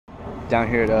down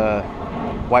here at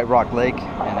White Rock Lake in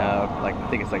I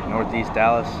think it's like northeast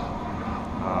Dallas.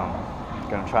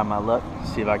 Gonna try my luck,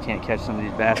 see if I can't catch some of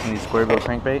these bass in these square bill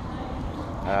crankbait.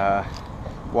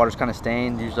 Water's kind of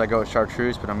stained. Usually I go with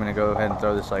chartreuse, but I'm gonna go ahead and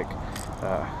throw this like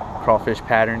crawfish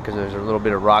pattern because there's a little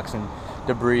bit of rocks and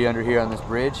debris under here on this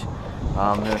bridge.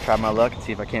 I'm gonna try my luck and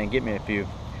see if I can't get me a few.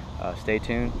 Stay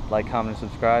tuned, like, comment, and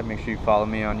subscribe. Make sure you follow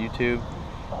me on YouTube,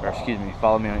 or excuse me,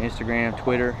 follow me on Instagram,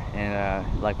 Twitter,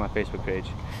 and like my Facebook page.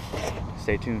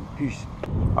 Stay tuned. Peace.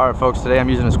 All right, folks. Today I'm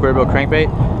using a square bill crankbait.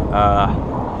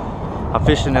 I'm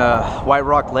fishing White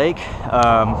Rock Lake.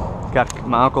 Got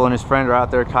my uncle and his friend are out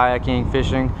there kayaking,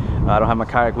 fishing. I don't have my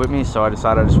kayak with me, so I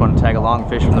decided I just want to tag along and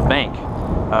fish from the bank.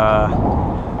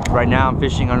 Right now I'm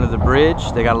fishing under the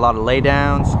bridge. They got a lot of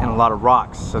laydowns and a lot of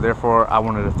rocks, so therefore I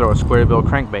wanted to throw a square bill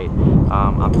crankbait.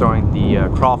 I'm throwing the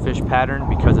crawfish pattern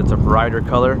because it's a brighter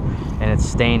color and it's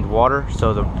stained water,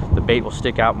 so the bait will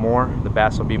stick out more. The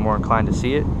bass will be more inclined to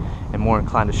see it and more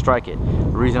inclined to strike it.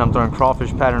 The reason I'm throwing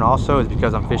crawfish pattern also is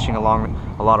because I'm fishing along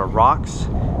a lot of rocks.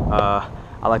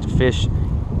 I like to fish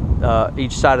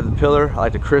each side of the pillar. I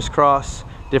like to crisscross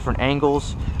different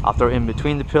angles. I'll throw in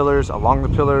between the pillars, along the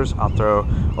pillars. I'll throw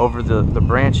over the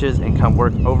branches and come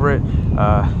work over it.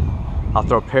 I'll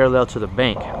throw parallel to the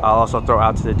bank. I'll also throw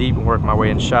out to the deep and work my way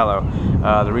in shallow.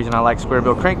 The reason I like square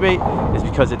bill crankbait is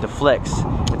because it deflects.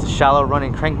 It's a shallow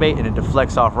running crankbait and it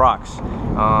deflects off rocks.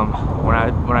 When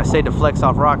I say deflects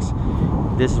off rocks,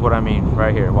 this is what I mean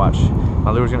right here. Watch. My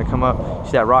lure's gonna come up.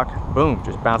 See that rock? Boom,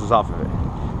 just bounces off of it.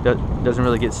 Doesn't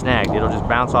really get snagged. It'll just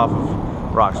bounce off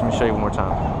of rocks. Let me show you one more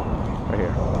time. Right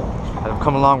here. As I'm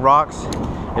coming along rocks,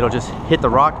 it'll just hit the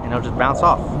rock and it'll just bounce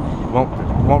off. It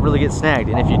won't really get snagged.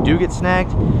 And if you do get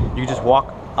snagged, you can just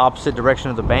walk opposite direction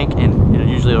of the bank and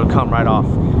it'll come right off,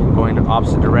 going the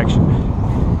opposite direction.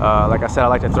 Like I said, I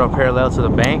like to throw parallel to the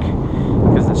bank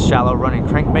because it's shallow running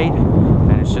crankbait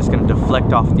and it's just going to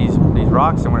deflect off these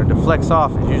rocks, and when it deflects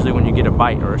off is usually when you get a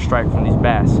bite or a strike from these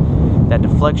bass. That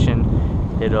deflection,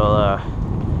 it'll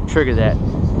trigger that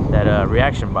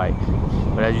reaction bite.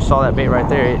 But as you saw that bait right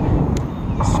there,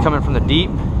 this is coming from the deep.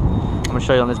 I'm gonna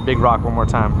show you on this big rock one more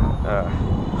time.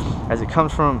 As it's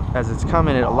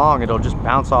coming along, it'll just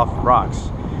bounce off rocks,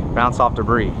 bounce off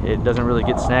debris. It doesn't really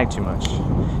get snagged too much.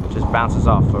 It just bounces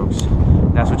off, folks.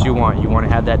 And that's what you want. You want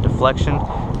to have that deflection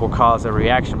will cause a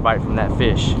reaction bite from that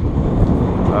fish.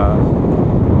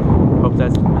 Hope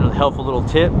that's a helpful little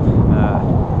tip.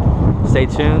 Stay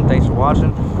tuned. Thanks for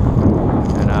watching.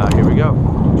 And here we go.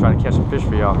 Try to catch some fish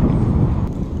for y'all.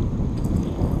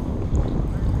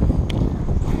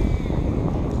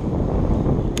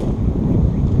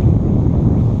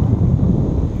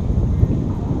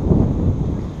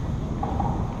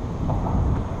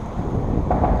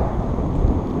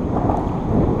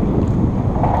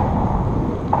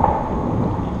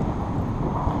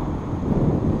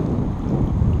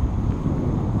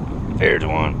 There's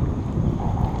one.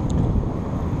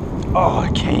 Oh,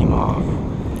 it came off.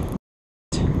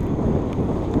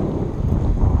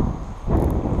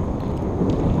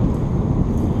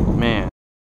 Man.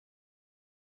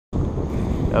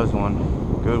 That was one.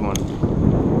 Good one.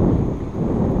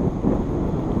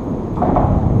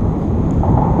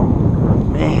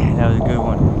 Man, that was a good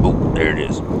one. Oh, there it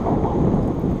is.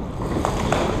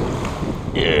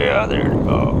 Yeah, there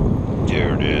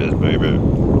it is, baby.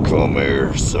 Come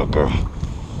here, sucker.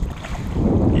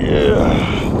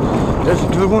 Yeah. That's a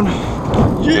good one.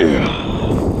 Yeah.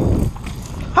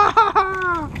 Ha ha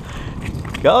ha.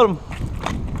 Got him.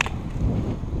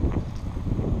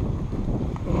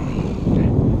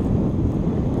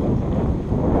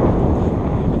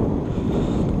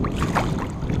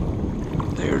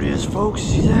 There it is, folks.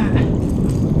 See that?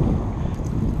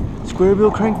 Square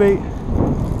bill crankbait.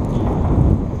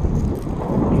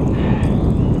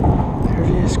 There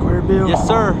it is, square bill. Yes,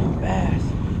 sir. Bass.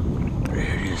 There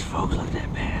it is, folks. Look at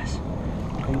that bass.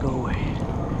 Don't go away.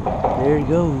 There he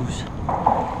goes.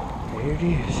 There it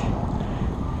is.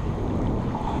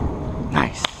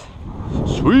 Nice.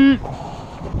 Sweet.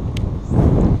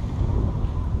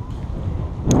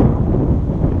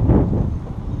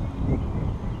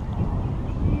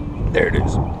 There it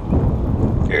is.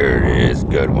 There it is.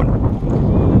 Good one.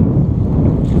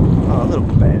 Oh, a little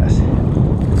bass.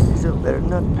 He's a little better than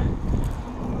nothing.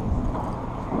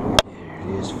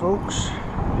 There it is, folks.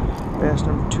 Bass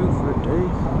number 2 for the day.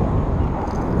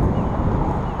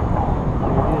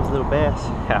 There it is, little bass.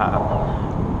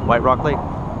 White Rock Lake.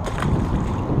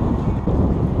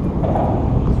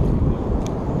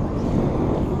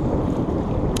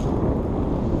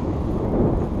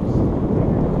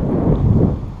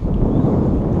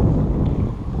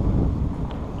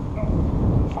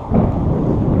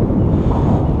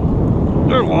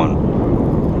 There's one.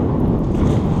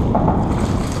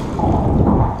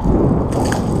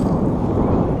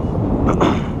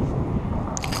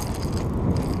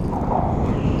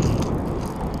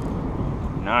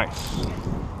 Nice.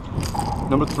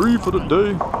 Number 3 for the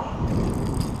day.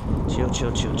 Chill,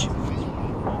 chill, chill, chill.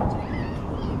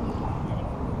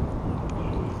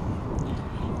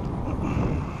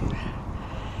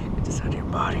 Get this out of your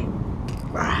body.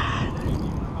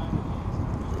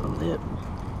 Little lip.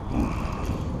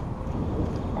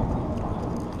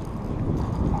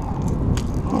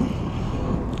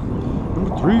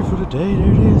 Number 3 for the day.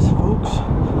 There it is, folks.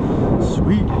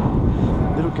 Sweet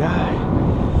little guy.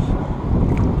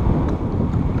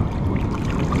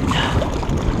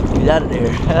 Get out of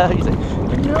there. He's like,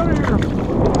 get me out of here.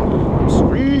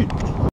 Sweet.